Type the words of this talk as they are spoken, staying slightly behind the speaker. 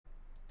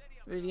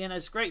You know,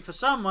 it's great for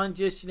someone,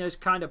 just, you know, it's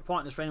kind of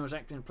pointless for anyone who's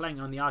actually playing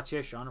on the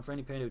RTS genre for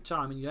any period of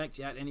time, and you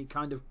actually had any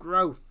kind of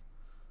growth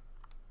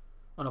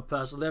on a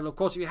personal level. Of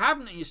course, if you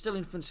haven't, and you're still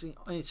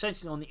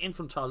essentially on the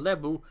infantile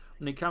level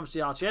when it comes to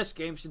the RTS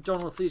games, then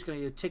don't know if these going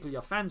to tickle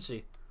your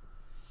fancy.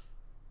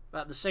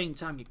 But at the same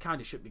time, you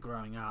kind of should be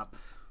growing up.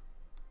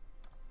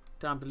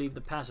 Don't believe the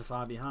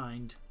pacifier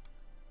behind.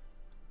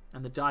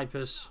 And the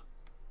diapers.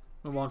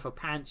 The one for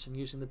pants and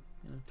using the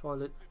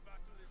toilet.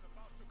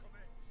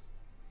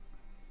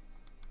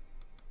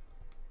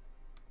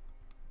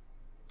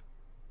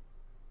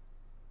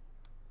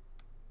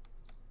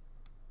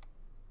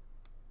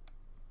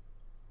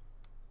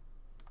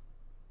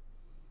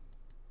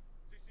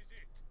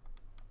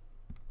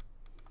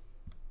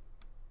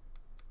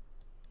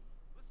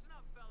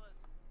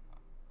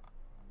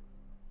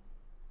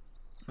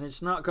 And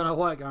it's not going to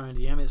work,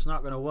 RNDM. It's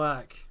not going to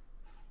work.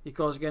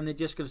 Because, again, they're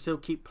just going to still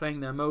keep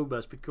playing their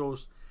MOBAs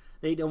because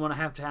they don't want to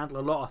have to handle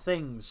a lot of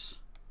things.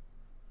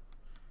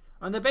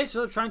 And they're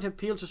basically trying to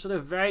appeal to sort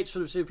of varied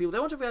sort of people. They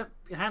want to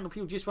handle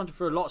people who just want to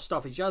throw a lot of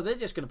stuff at each other. They're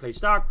just going to play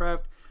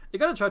StarCraft. They're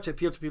going to try to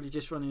appeal to people who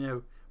just want to, you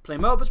know, play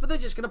MOBAs, but they're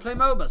just going to play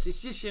MOBAs. It's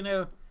just, you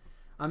know,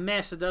 a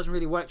mess that doesn't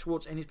really work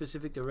towards any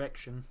specific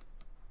direction.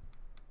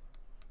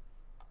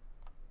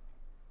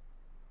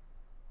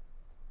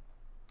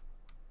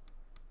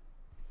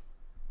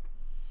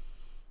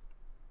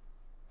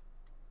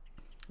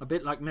 A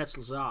bit like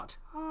Metzel's art.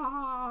 Ha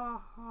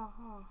ha ha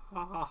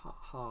ha ha ha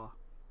ha.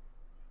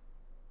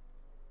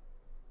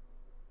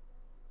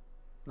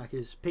 Like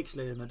his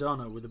pixelated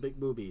Madonna with the big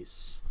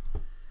boobies.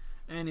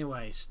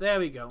 Anyways, there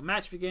we go.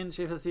 Match begins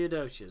here for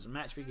Theodosios.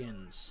 Match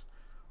begins.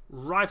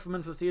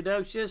 Rifleman for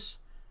Theodosios.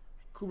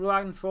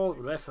 Kugelwagen for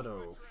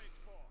Refero.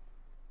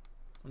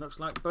 Looks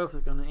like both are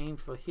going to aim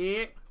for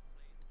here.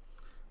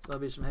 So there'll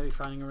be some heavy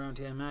fighting around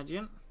here, I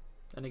imagine.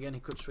 Then again,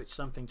 he could switch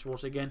something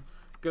towards, again,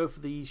 go for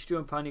the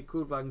Sturm Pioneer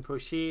Kugelwagen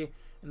push here,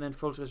 and then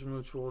Volkswagen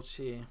move towards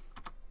here.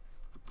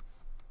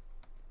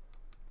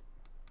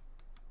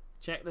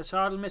 Check this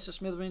hard, Mr.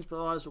 Smithereens, but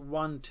otherwise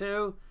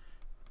 1-2.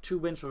 2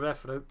 wins for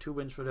Refero, 2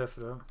 wins for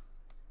Refero.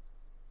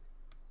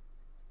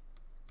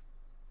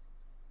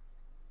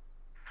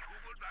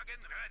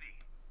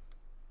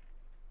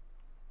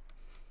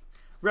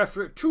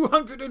 Refero,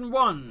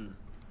 201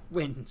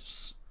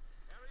 wins.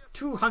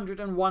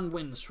 201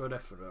 wins for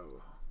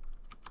Refero.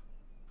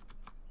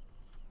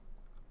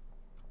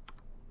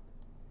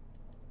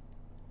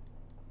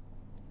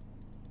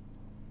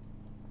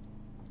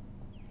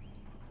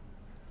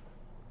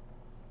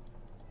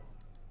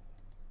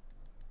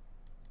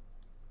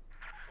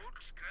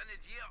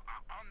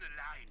 On the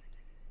line.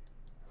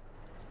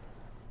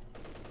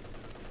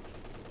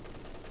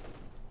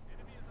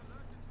 Enemy is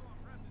alerted to our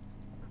presence.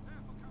 Prepare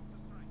for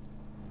counter-strike.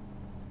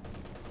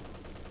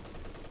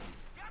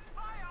 Get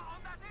fire on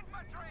that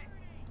infantry!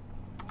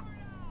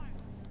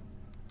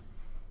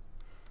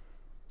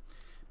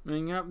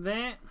 Moving up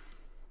there.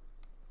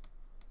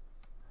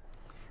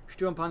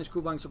 Sturm Pioneer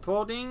Kugelwagen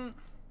supporting.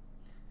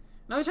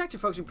 Now he's actually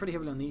focusing pretty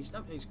heavily on these.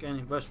 Oh, he's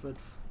going westward,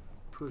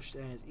 pushed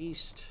as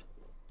east.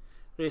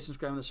 Racing's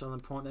grabbing the southern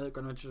point. They're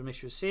going to enter some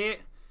issues here.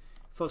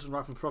 Fulton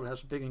Rifleman probably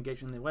has a big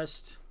engagement in the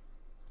west.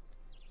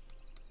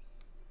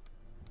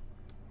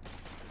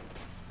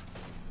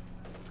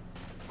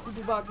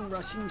 Kugelwagen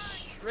rushing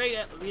straight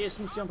at the rear.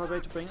 Since jump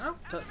ready to bring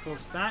up. Touch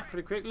pulls back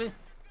pretty quickly.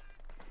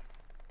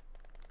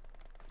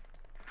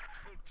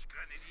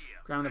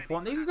 Grabbing the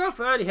point. They can go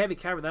for early heavy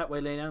cover that way.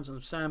 Lay down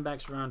some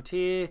sandbags around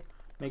here.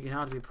 Make it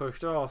hard to be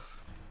pushed off.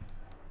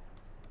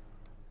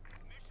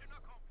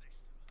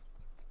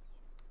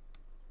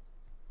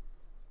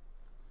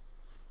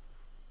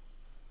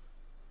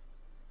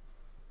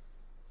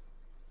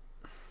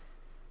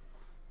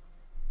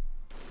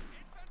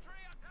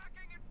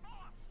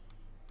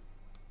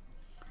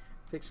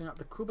 Fixing up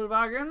the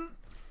Kugelwagen.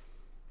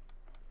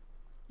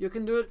 You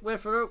can do it,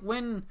 Refero.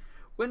 Win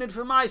it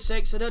for my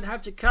sake so I don't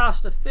have to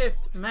cast a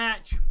 5th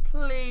match.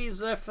 Please,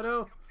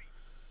 Refero.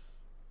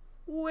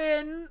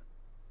 Win.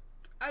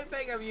 I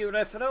beg of you,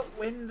 Refero.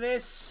 Win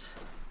this.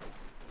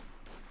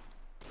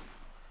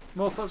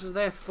 More forces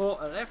there for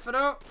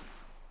Refero.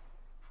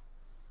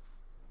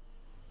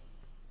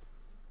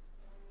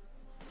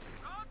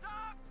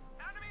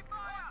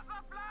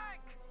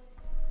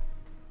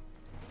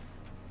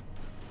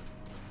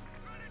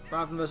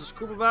 Rifleman versus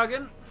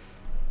Kugelwagen.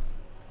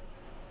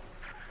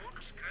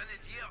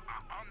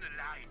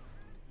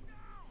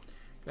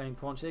 Going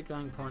points here,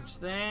 going points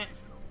there.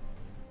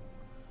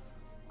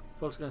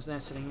 Volkswagen's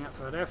there sitting out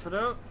for a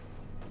Refero.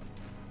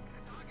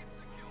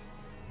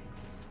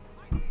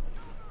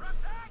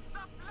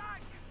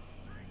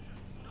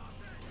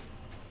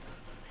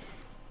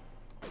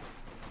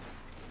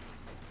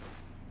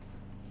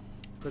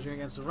 Pushing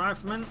against the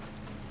Rifleman.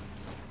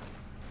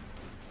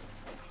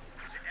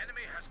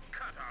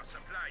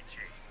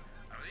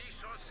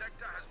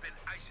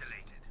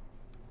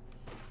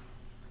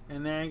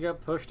 And there you go,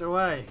 pushed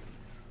away.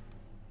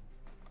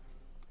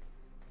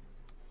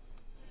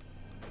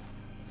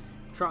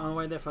 Trotting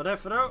away there for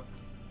Refero.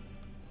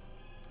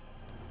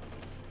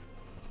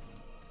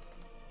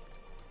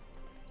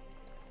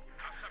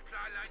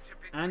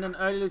 And an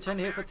early lieutenant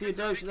here for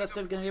Theodosios. That's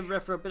definitely going to give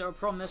Refero a bit of a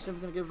problem. That's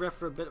definitely going to give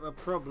Refero a bit of a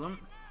problem.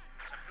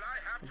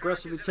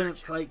 Aggressive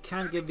lieutenant plate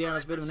can give the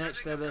Allies a bit of an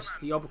edge there. There's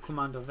the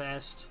Oberkommando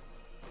vest.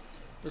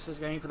 This is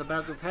going for the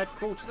battle group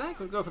headquarters. I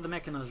could go for the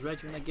mechanized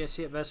regiment, I guess,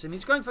 here at Vessin.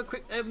 He's going for a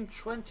quick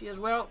M20 as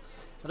well.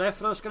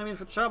 Refero's going to be in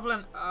for trouble,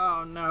 and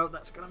oh no,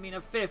 that's going to mean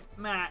a 5th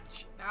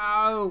match.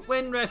 No,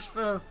 win,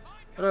 Refero.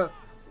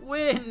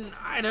 Win!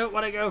 I don't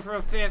want to go for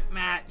a 5th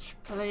match.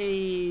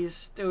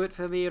 Please, do it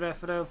for me,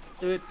 Refero.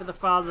 Do it for the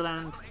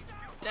fatherland.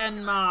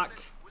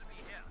 Denmark.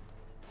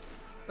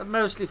 But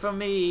mostly for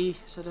me,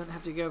 so I don't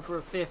have to go for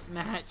a 5th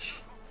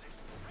match.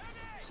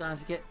 Starting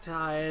to get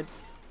tired.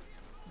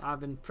 I've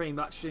been pretty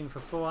much shooting for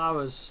 4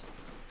 hours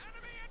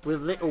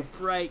with little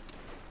break.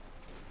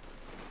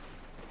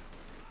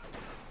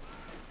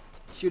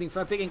 Shooting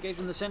for a big engagement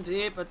in the centre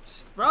here,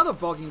 but rather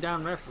bogging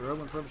down Refero.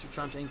 I'm probably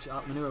trying to aim to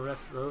outmaneuver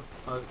Refero.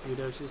 Oh,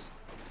 Theodosios.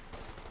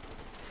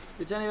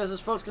 Lieutenant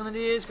versus False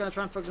Grenadiers, going to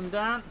try and focus them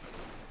down.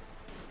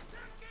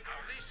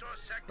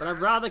 But I'd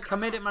rather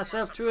committed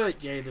myself to it,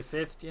 Jay the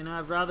 5th. You know,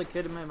 I'd rather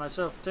commit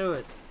myself to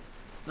it.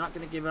 Not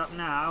going to give up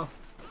now.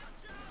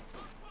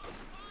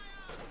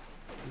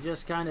 I'm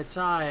just kind of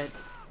tired.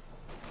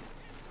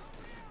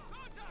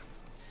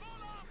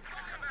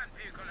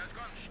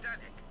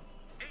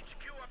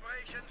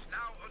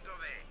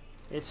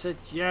 It's a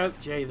joke,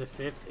 Jay the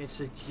 5th.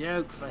 It's a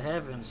joke, for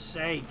heaven's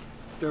sake.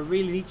 Do I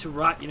really need to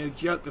write, you know,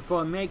 joke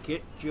before I make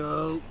it?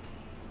 Joke.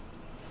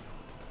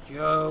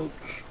 Joke.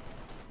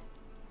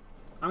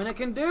 I mean, I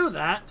can do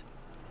that.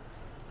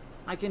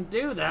 I can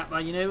do that,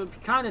 but, you know, it would be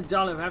kind of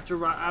dull if I have to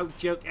write out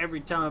joke every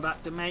time I'm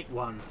about to make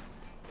one.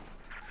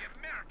 The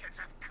Americans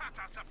have cut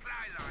our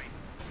supply line.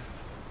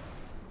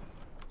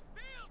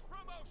 Field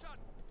promotion.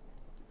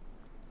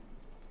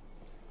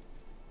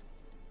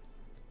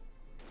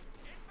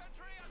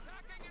 Infantry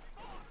attacking in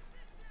force.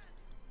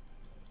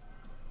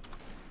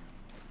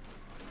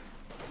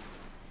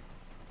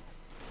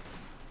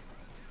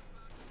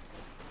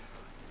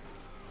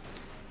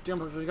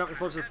 Jump up, we got the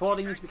forces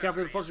reporting. Need to be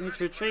careful with the forces. Need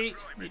to retreat.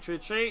 Need to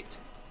retreat.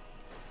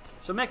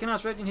 So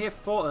mechanized regiment here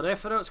for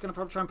Refero. It's going to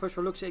probably try and push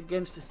for looks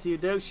against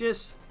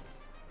Theodosios.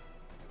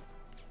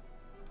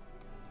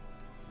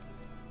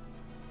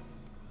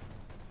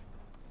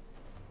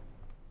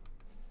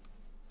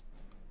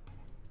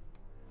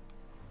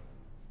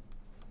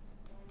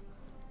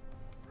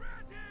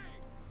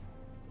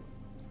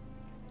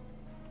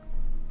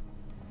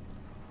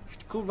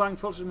 Cool rank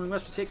forces moving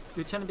west to take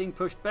Lieutenant being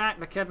pushed back.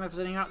 The Kedmev is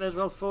heading out there as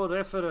well for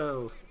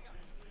Refero.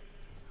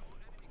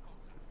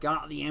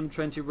 Got the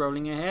M20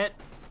 rolling ahead.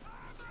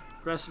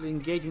 Aggressively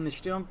engaging the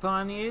Sturm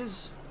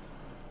Pioneers.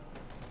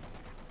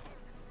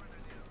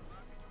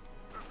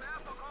 Prepare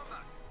for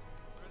combat.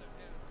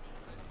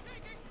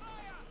 Taking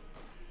fire.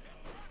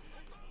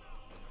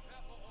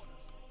 Prepare for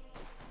orders.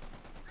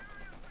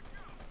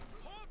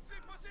 Hold the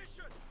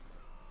position.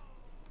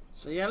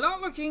 So yeah, not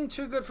looking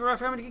too good for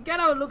Refero. I mean, you can get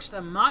how it looks.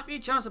 There might be a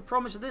chance of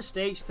promise at this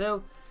stage,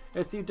 though.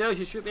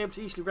 Theodosios should be able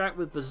to easily react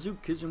with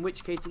bazookas, in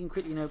which case he can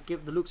quickly, you know,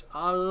 give the looks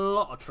a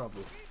lot of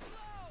trouble.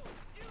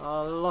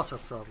 A lot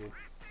of trouble.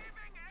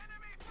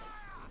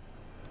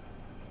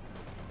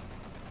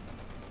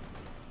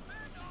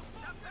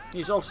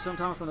 He's also some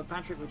time from the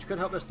Patrick, which could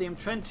help us the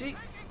M20.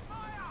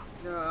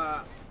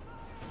 There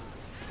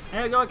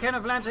we go, a cannon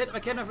of Lancer hit, a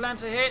cannon of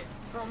Lancer hit.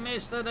 From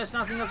Mister, there's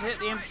nothing else to hit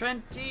the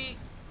M20.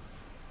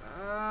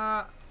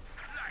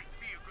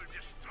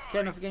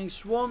 Kenneth getting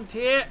swarmed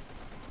here.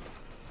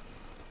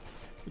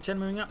 Lieutenant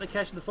moving up, the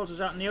catching the forces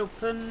out in the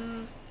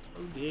open.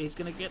 Oh dear, he's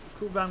going to get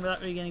the cooldown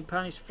without really getting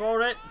punished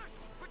for it.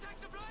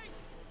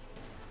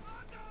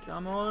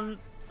 Come on,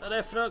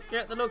 Refero,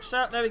 get the looks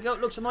out. There we go,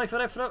 looks on the way for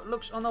Refero,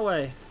 looks on the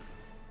way.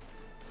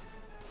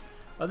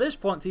 At this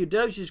point,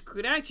 Theodosios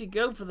could actually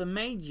go for the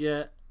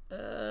major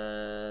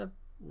right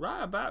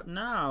about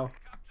now.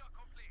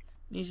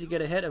 Needs to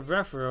get ahead of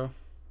Refero.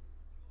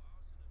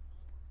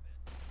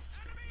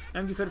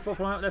 MG34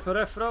 flying out there for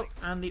Refero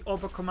and the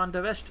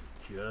Oberkommando West,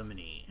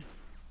 Germany.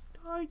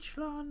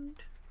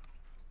 Deutschland.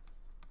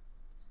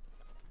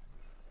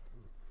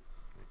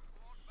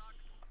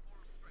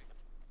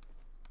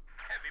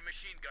 Heavy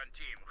machine gun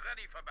team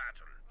ready for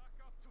battle. Back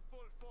up to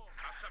full force.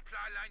 Our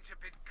supply lines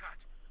have been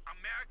cut.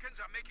 Americans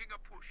are making a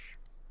push.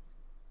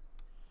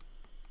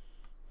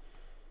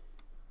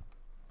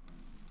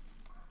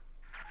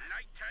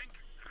 Light tank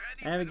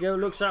ready. There we go,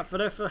 looks out for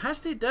Refero. Has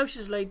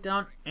Theodosios laid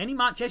down any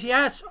march? Yes, he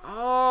has.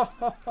 Oh,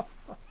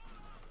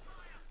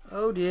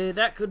 oh dear,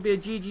 that could be a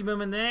GG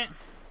moment there.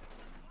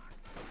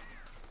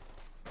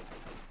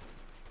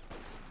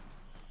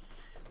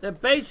 They're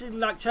basically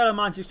like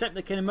telemines, except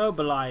they can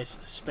immobilize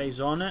space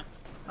on it.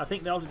 I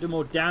think they also do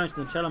more damage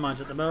than telemines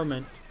at the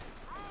moment.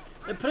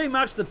 They're pretty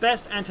much the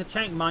best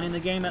anti-tank mine in the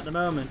game at the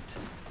moment.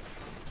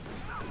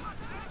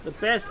 The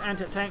best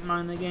anti-tank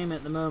mine in the game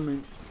at the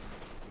moment.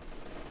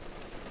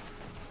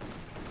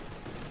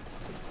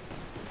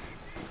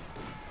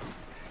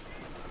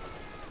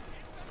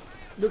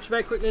 Looks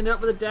very quickly ended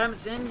up with a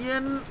damaged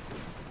engine.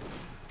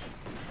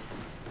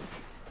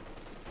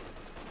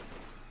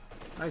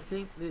 I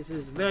think this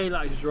is very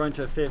likely to draw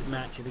into a fifth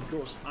match, and of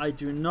course I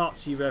do not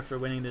see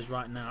Refero winning this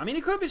right now. I mean,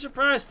 he could be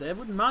surprised there,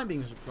 wouldn't mind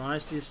being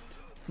surprised, just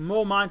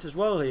more mines as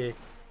well here.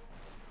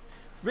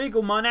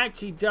 Regal mine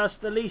actually does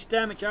the least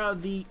damage out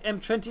of the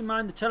M20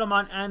 mine, the Teller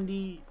mine, and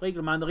the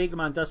Regal mine. The Regal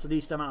mine does the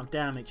least amount of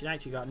damage. It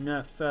actually got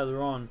nerfed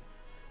further on,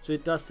 so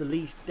it does the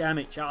least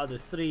damage out of the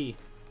three.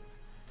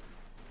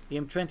 The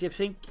M20, I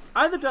think,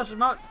 either does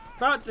about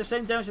the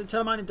same damage as the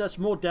Teller mine, and does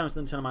more damage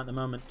than the Teller mine at the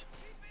moment.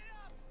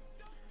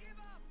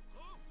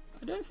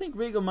 I don't think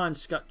Regal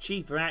mines got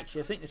cheaper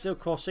actually. I think they still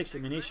cost 60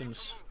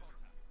 munitions.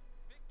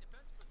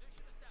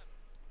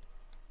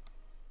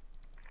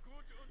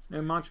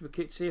 No multiple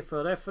kits here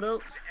for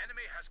Refero.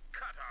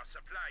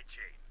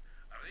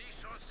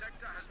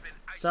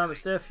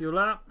 Salvage there, fuel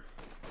up.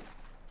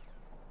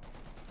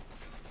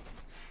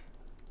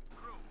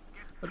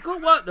 But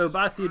good work though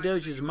by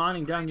Theodosios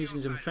mining down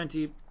using some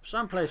 20.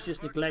 Some players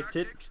just neglect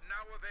it.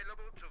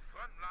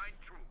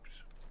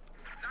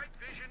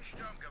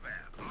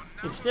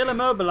 It still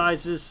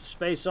immobilizes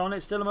space on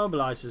it, still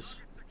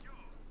immobilizes.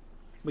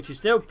 Which is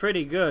still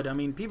pretty good. I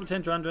mean, people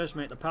tend to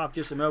underestimate the power of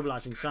just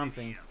immobilizing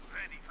something.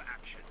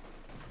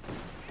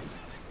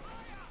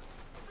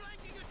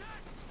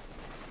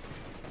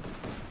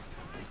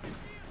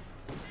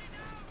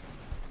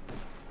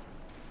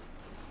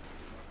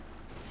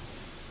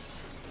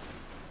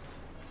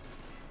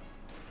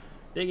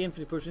 Big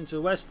infantry push into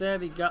the west there.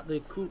 We got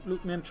the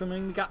Luke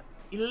Memtrum. We got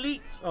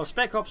elite or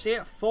Spec Ops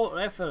here. Fort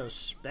Refero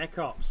Spec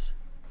Ops.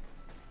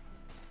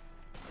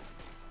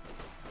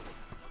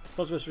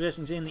 Forces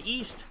resistance in the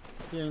east.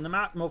 Clearing the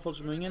map. More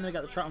forces moving in. We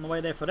got the truck on the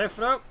way there for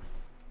Refero.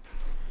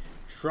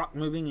 Truck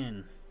moving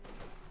in.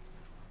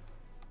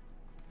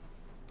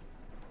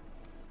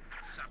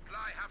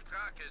 Supply half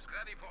track is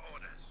ready for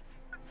orders.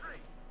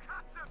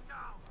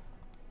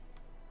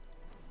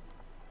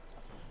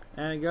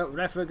 There we go.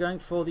 Refero going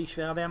for the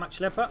Schwerer Wehrmacht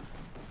Schlepper.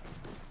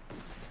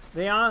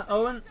 They are,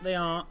 Owen, they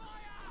are.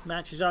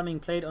 Matches are being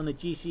played on the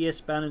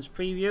GCS balance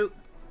preview.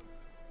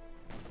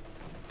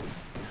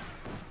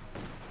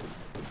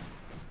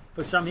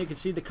 For some, you can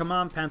see the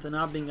Command Panther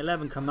now being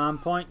 11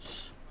 command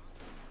points.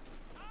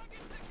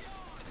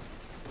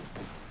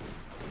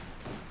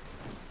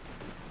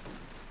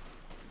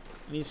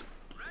 And he's.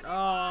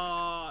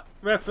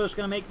 Refero's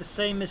going to make the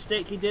same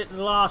mistake he did in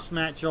the last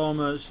match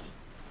almost.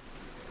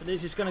 But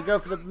this is going to go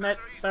for the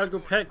Battle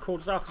Group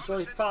headquarters after so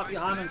he's far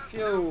behind on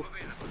fuel.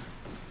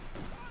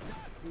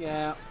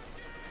 Yeah.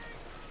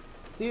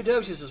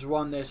 Theodosios has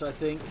won this, I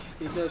think.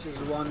 Theodosios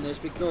has won this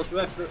because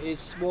Refero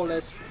is more or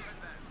less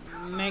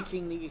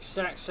making the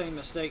exact same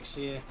mistakes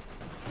here.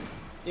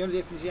 The only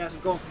difference, he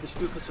hasn't gone for the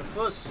Stukas of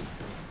Fuss.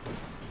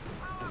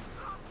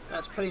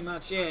 That's pretty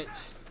much it.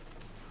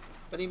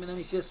 But even then,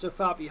 he's just so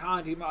far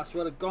behind, he might as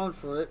well have gone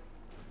for it.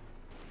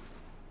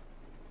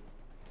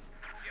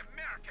 The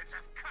Americans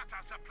have cut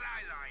our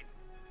supply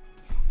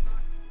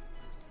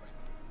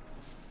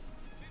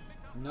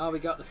line. Now we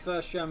got the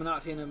first Sherman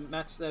out here in the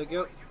match. There we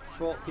go.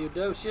 Fort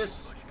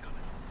Theodosios.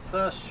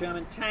 First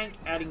Sherman tank,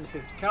 adding the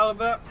 50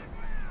 caliber.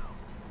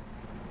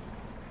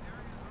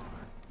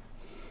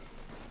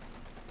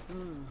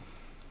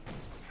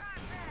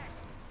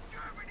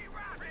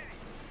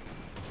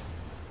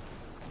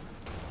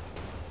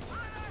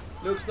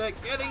 Looks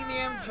like getting the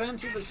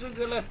M20, but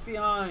Suga left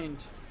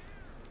behind.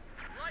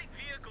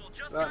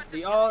 But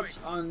the odds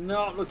are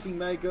not looking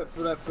very good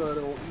for Refero at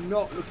all.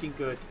 Not looking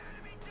good.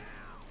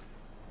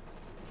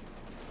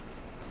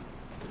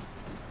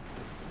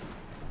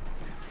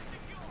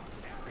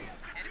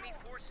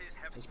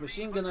 This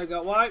machine gunner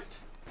got wiped.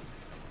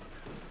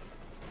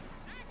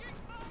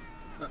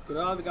 Not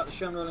good. We got the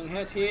Sherman rolling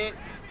ahead here.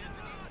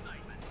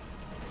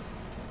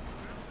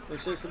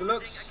 Looks safe for the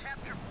looks.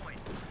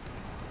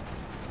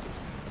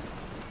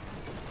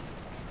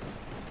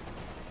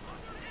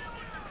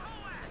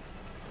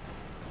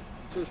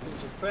 Two's been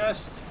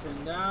suppressed,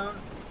 pinned down.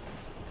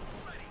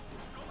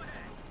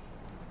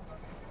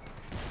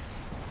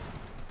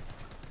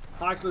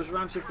 High close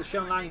ramps if the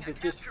Sherman line to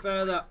just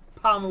further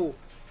pummel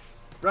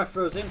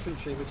Refero's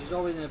infantry, which is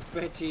already in a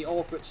pretty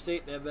awkward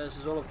state there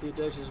versus all of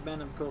Theodosios' men,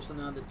 of course, and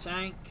now the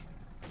tank.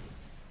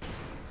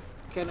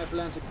 Kenneth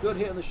lands a good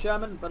hit on the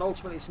Sherman, but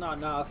ultimately it's not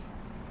enough.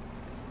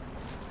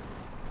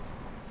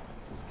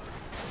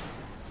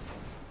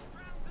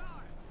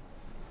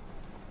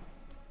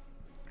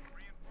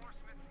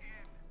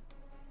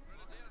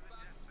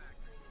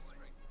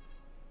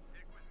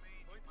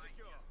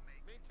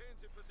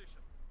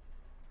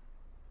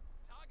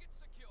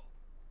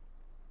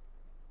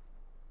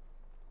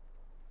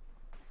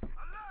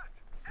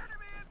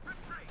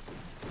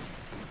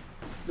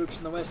 Luke's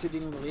in the west here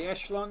dealing with the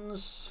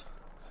echelons.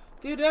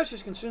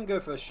 Theodosios can soon go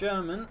for a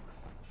Sherman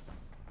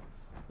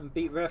and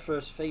beat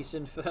Refero's face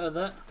in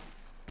further.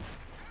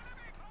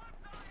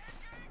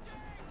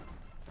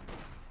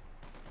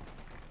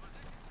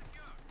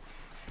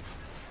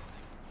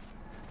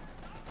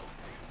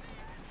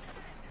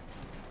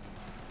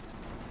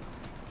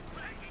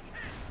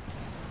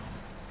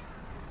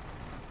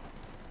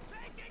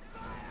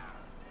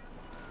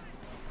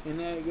 And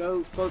there you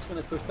go. Fult's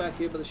going to push back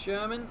here by the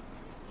Sherman.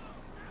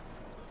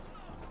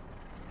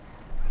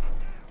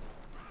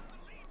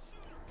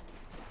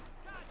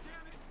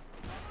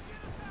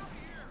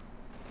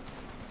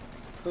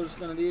 Fult's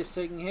going to do is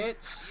taking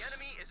hits. The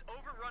enemy is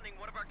overrunning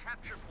one of our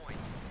capture points.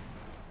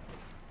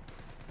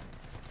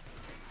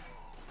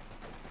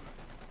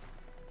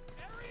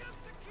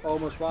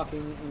 Almost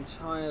wiping the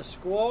entire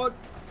squad.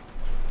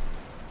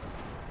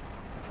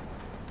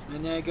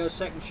 And there goes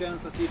second Sherman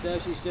for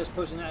Theodosios. He's just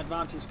pushing that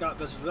advantage Scott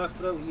versus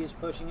Refero. He is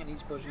pushing it.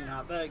 He's pushing it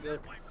out. There you go.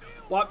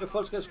 Wipe the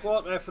full scale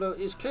squad. Refero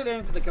is clearly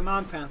aiming for the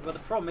command panther. But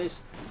the problem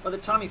is, by the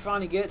time he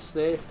finally gets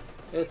there,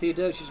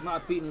 Theodosios might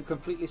have beaten him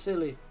completely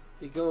silly.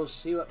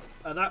 Because he, at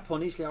that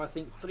point, easily have, I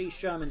think, 3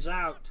 Shermans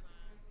out.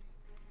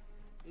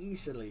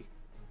 Easily.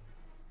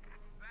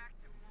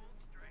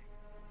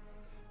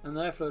 And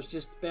Refero's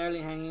just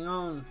barely hanging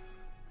on.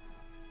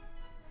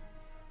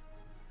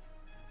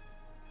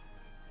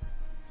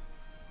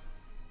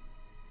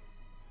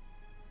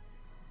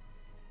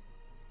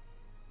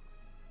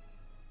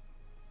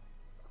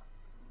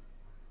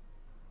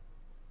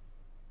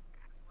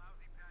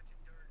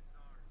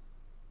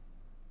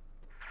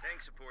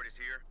 Tank support is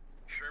here.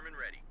 Sherman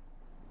ready.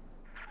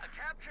 A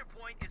capture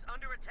point is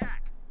under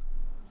attack.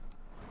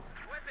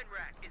 Weapon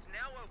rack is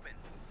now open.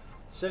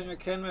 Second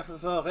Kenra for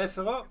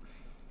Refero.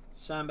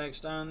 Sandbag's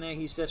down there.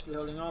 He's desperately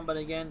holding on, but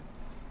again,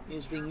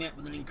 he's being met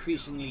with an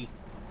increasingly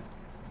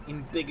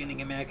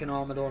embiggening American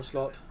armored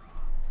onslaught.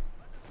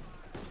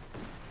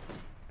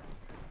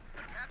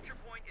 The capture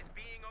point is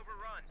being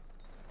overrun.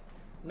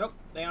 Nope,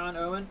 they aren't,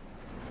 Owen.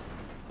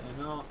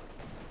 They're not.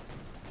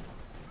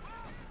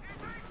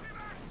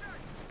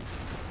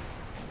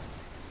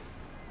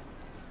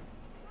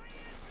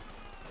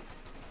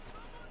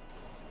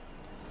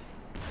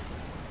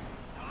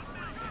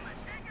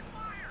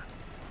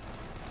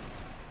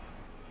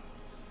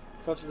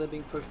 Unfortunately, they're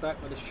being pushed back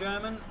by the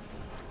Sherman.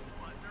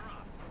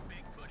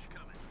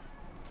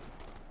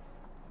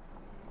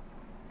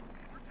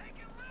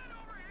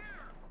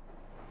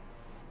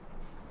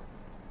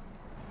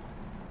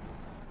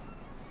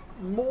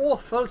 More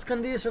false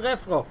candidates for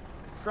Refero.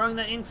 Throwing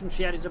that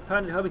infantry at his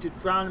opponent, hoping to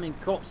drown him in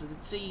corpses,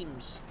 it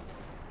seems.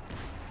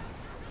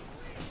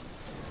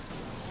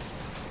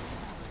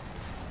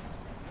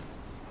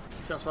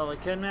 Shots fired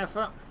by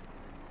Kennefer.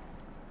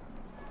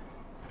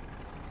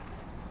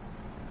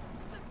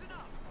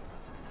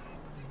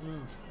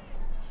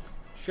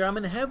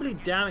 Sherman heavily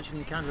damaged in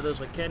encounter those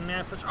like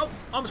Kennefer. Oh,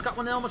 almost got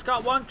one there, almost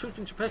got one. Troops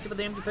being suppressed by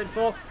the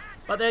MD-34.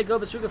 But there you go,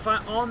 Bazooka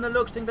fire on the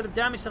looks, doing a bit of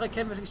damage to the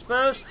Kennefer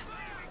exposed.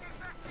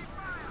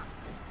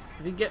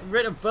 If you get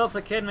rid of both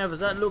the Kennefer's,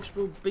 that looks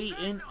will be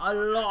in a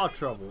lot of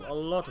trouble. A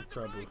lot of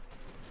trouble.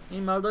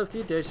 Meanwhile, though,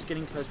 Theodosios is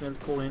getting close to being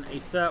able to call in a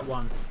third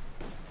one.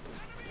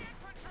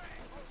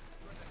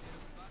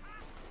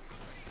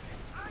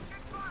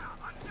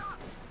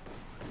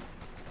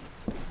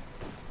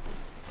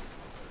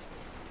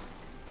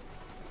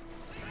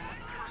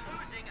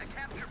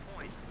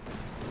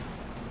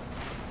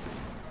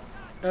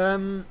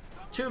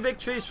 Two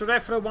victories for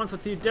Refero, one for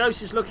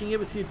Theodosios. Looking here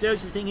with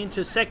Theodosios leading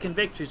into second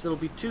victory, so there will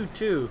be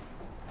 2-2.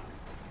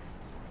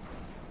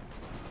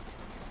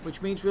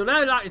 Which means we're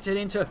now likely to head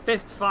into a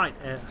fifth fight.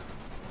 The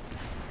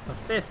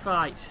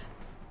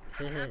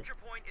Capture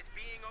point is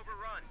being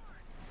overrun.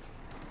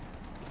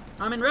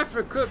 I mean,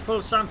 Refero could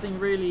pull something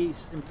really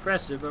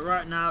impressive, but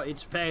right now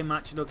it's very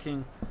much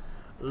looking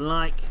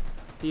like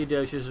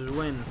Theodosios'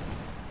 win.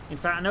 In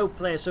fact, no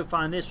player so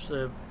far in this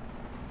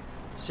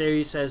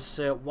series has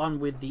won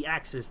with the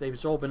Axis.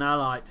 They've all been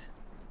allied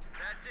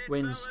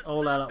wins, fellas.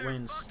 all Knock allied their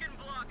wins. fucking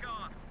block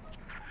off.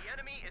 The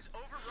enemy is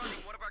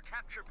overrunning one of our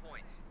capture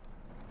points.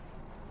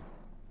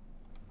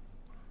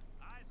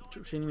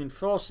 Troops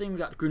reinforcing. We've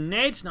got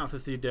grenades now for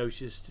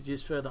Theodosios to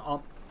just further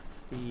up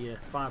the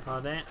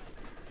firepower there.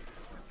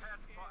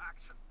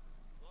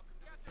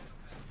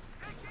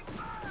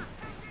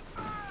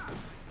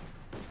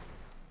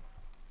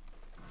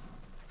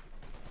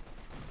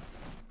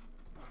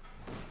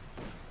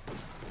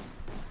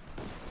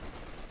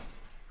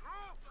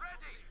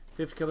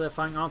 Fifth cover, they're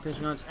firing armpits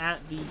rounds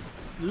at the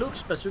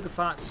looks. Bazooka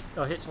fights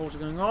hits also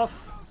going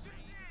off.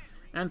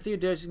 And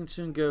Theodosios can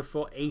soon go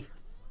for a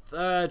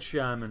third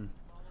Sherman.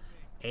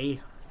 A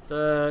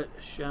third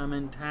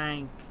Sherman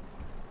tank.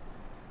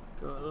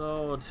 Good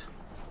lord.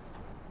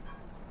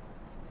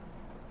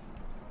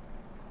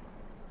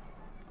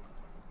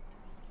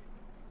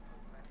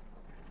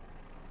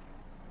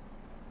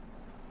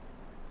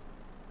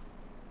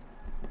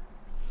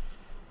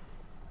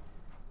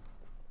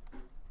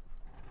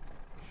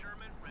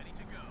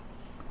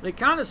 It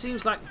kind of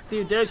seems like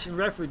Theodosios and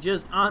Refero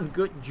just aren't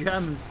good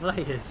German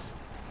players.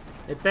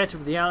 They're better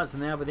with the Allies than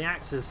they are with the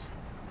Axis.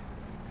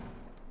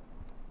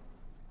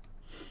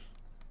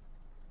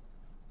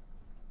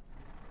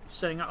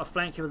 Setting up a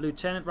flank here with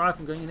Lieutenant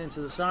Rifle going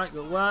into the side.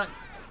 Good work.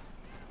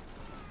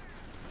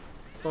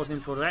 Forcing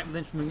him for the act.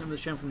 Then moving up the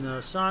Sherman from the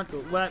other side.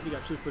 Good work. We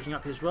got troops pushing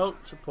up as well.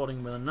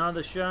 Supporting with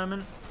another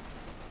Sherman.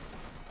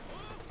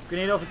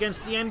 Grenade off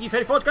against the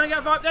MD-34. It's going to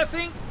get right there,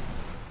 thing.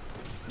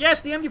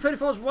 Yes, the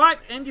MG-34's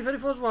wiped.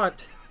 MG-34's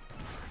wiped.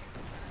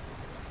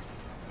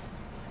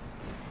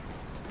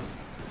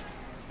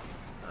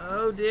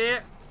 Oh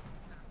dear.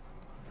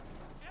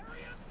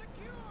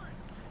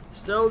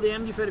 Still the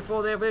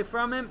MG-34 there away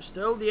from him.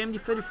 Still the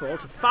MG-34.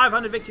 It's a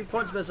 500 victory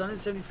points versus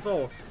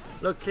 174.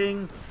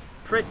 Looking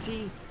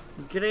pretty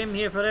grim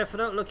here for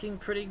Refero. Looking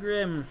pretty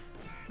grim.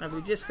 Now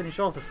we just finish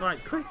off the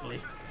fight quickly.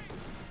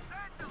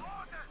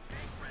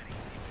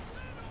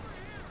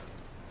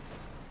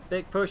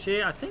 Big push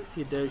here. I think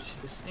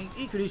Theodosios,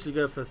 he could easily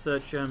go for a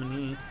third Sherman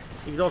here.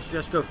 He could also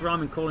just go for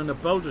arm and call in the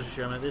boulders of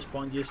Sherman at this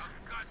point. Just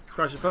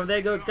crush the opponent. There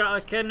you go. Got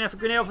a kid and a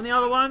grenade from the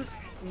other one.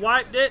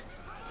 Wiped it.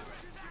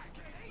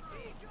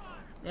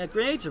 Yeah,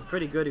 grenades are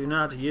pretty good if you know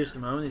how to use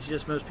them. It's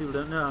just most people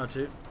don't know how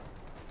to.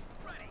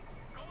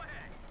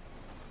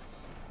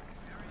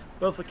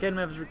 Both for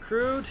Kidnappers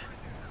recruit.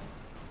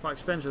 Quite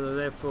expensive though,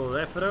 therefore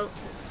Refero.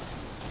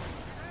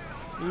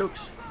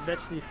 Looks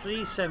virtually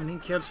free. 17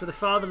 kills for the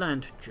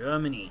fatherland.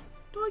 Germany.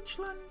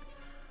 Deutschland.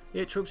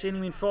 Here troops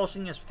enemy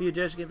enforcing as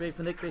Theodosios get ready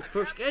for the big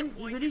push. Again,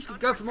 you could easily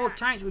go for more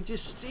tanks but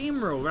just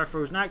steamroll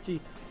Refero's and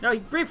actually. No, he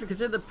briefly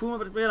considered the Puma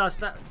but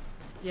realised that.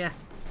 Yeah.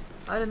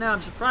 I don't know,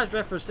 I'm surprised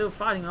Refero's still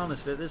fighting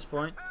honestly at this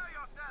point.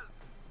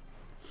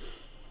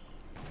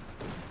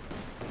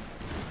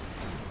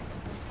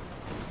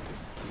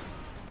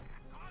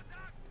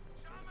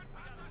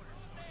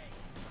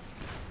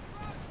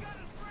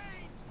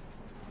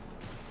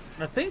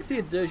 I think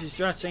Theodosios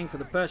stretching for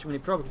the Persian when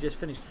he probably just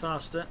finished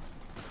faster.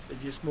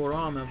 But just more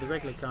armour of the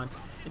regular kind.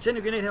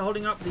 Incendiary grenade here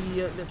holding up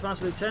the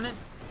advanced lieutenant.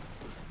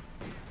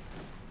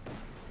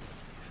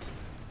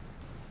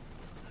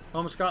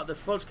 Almost got the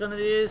false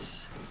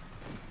grenadiers.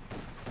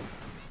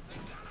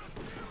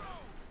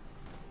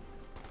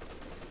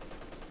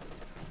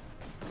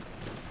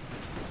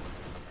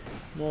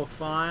 More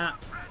fire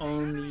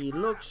on the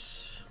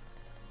looks.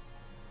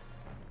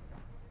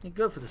 You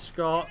go for the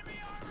Scot.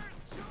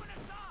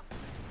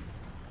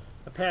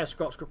 A pair of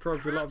Scots could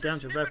probably do a lot of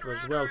damage to Refero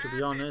as well, to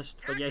be honest.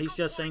 But yeah, he's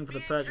just saying for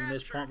the Persian at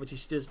this point, which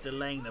is just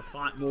delaying the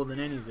fight more than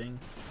anything.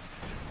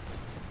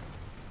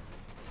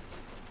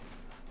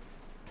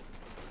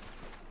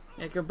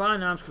 Yeah,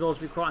 combined arms could also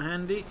be quite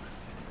handy.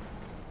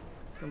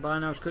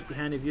 Combined arms could be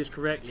handy if used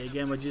correctly.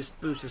 Again, we just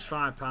boost his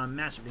firepower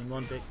massively in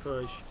one big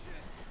push.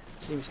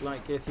 Seems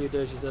like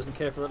Theodosios doesn't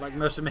care for it like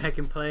most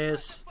American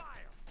players.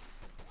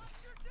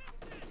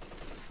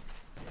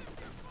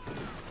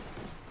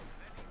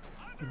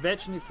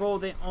 Veteran 4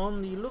 there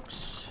on the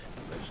looks.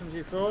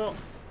 Veteran 4.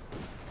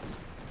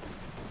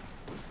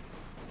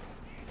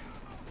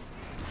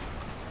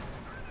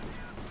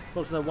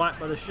 Pulls the wipe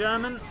by the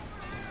Sherman.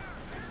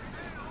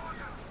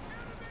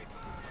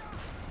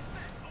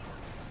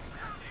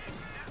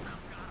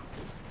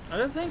 I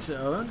don't think so,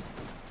 Owen.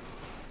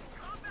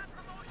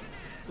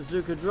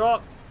 Bazooka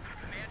drop.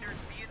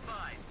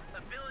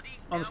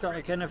 Almost got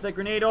McKenna with their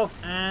grenade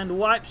off and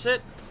wipes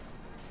it.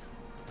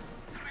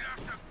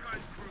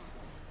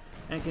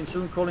 And can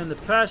soon call in the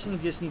Persian. He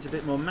just needs a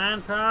bit more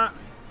manpower.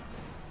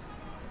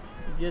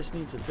 He just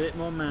needs a bit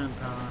more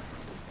manpower.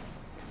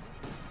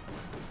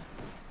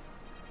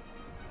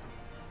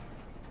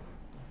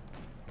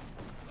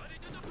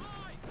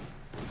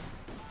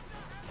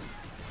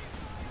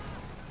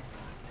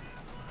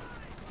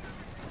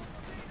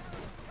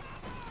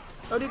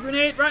 Oh dear,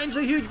 grenade right into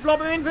a huge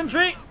blob of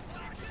infantry.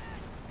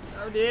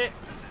 Oh dear.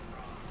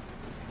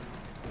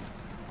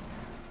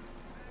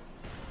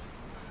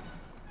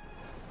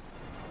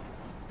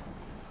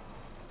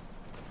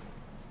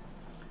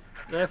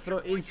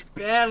 Refero is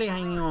barely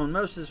hanging on.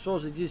 Most of the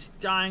swords are just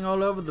dying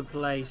all over the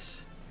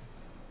place.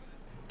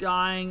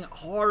 Dying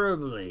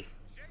horribly.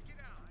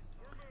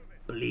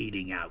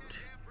 Bleeding out.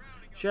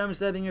 Sherman's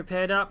there being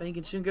repaired up, and he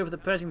can soon go for the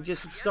Pershing.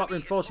 Just stop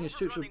reinforcing his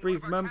troops for a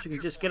brief moment. You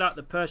can just get out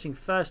the Pershing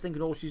first, then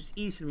can also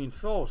easily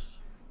reinforce.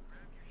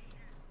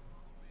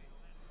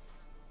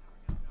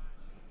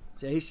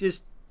 So he's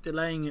just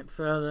delaying it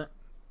further.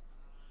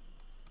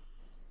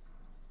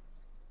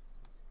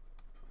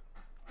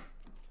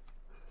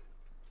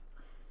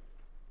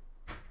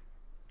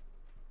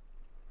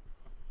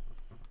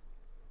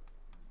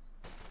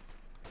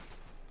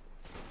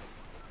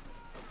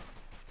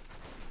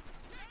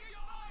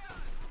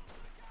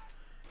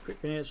 Quick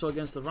grenade assault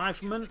against the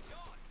riflemen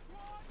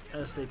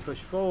as they push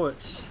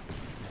forwards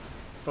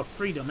for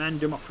freedom and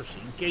democracy,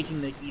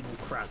 engaging the evil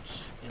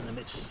crowds in the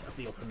midst of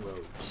the open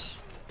roads.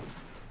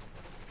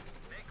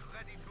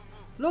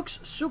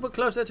 Looks super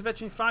close there to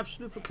Veteran 5,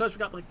 super close. We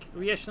got the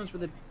reactions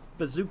with the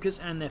bazookas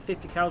and their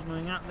 50 cows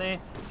moving up there,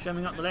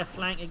 showing up the left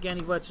flank. Again,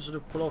 he were to sort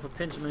of pull off a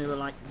pincer maneuver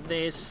like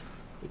this.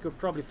 He could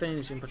probably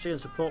finish in particular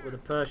support with the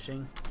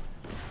Pershing.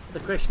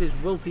 But the question is,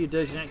 will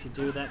Theodosios actually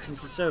do that,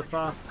 since he's so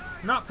far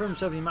not proven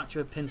himself to be much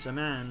of a pincer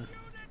man?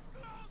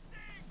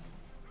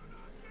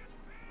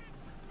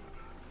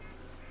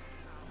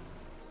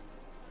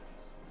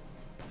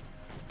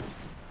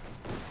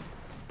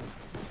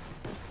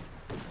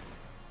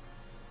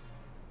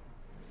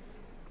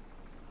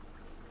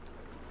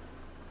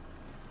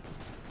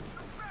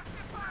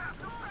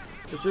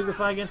 Bazooka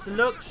fire against the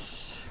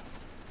looks.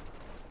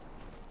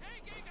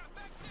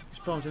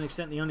 probably to an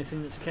extent the only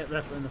thing that's kept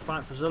Refero in the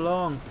fight for so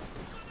long.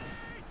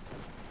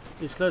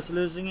 He's close to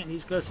losing it.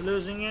 He's close to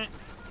losing it.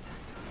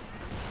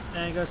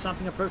 There you go.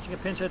 Something approaching a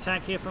pincer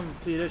attack here from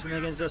Theodosios. And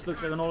again, just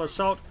looks like an all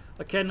assault.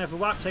 A kid never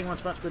whack. Taking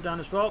one's about to go down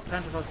this rope.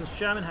 Panzerfaust this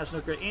Sherman has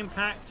no great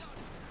impact.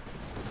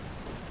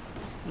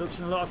 Looks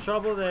in a lot of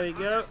trouble. There we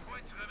go.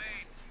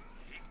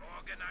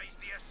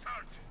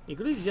 You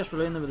could easily just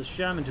relay them with the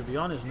Sherman, to be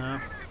honest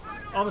now.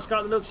 Almost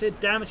got the looks here.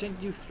 Damaging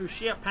you through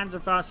sheer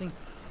Panzerfausting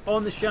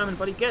on the Sherman.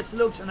 But he gets the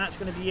looks, and that's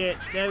going to be it.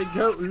 There we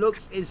go.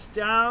 Looks is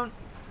down.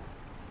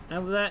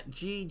 And with that,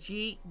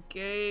 GG.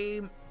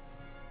 Game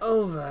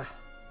over.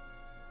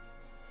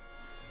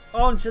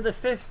 On to the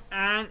 5th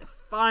and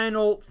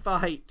final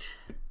fight.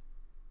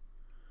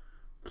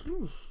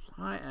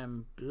 I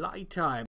am bloody tired.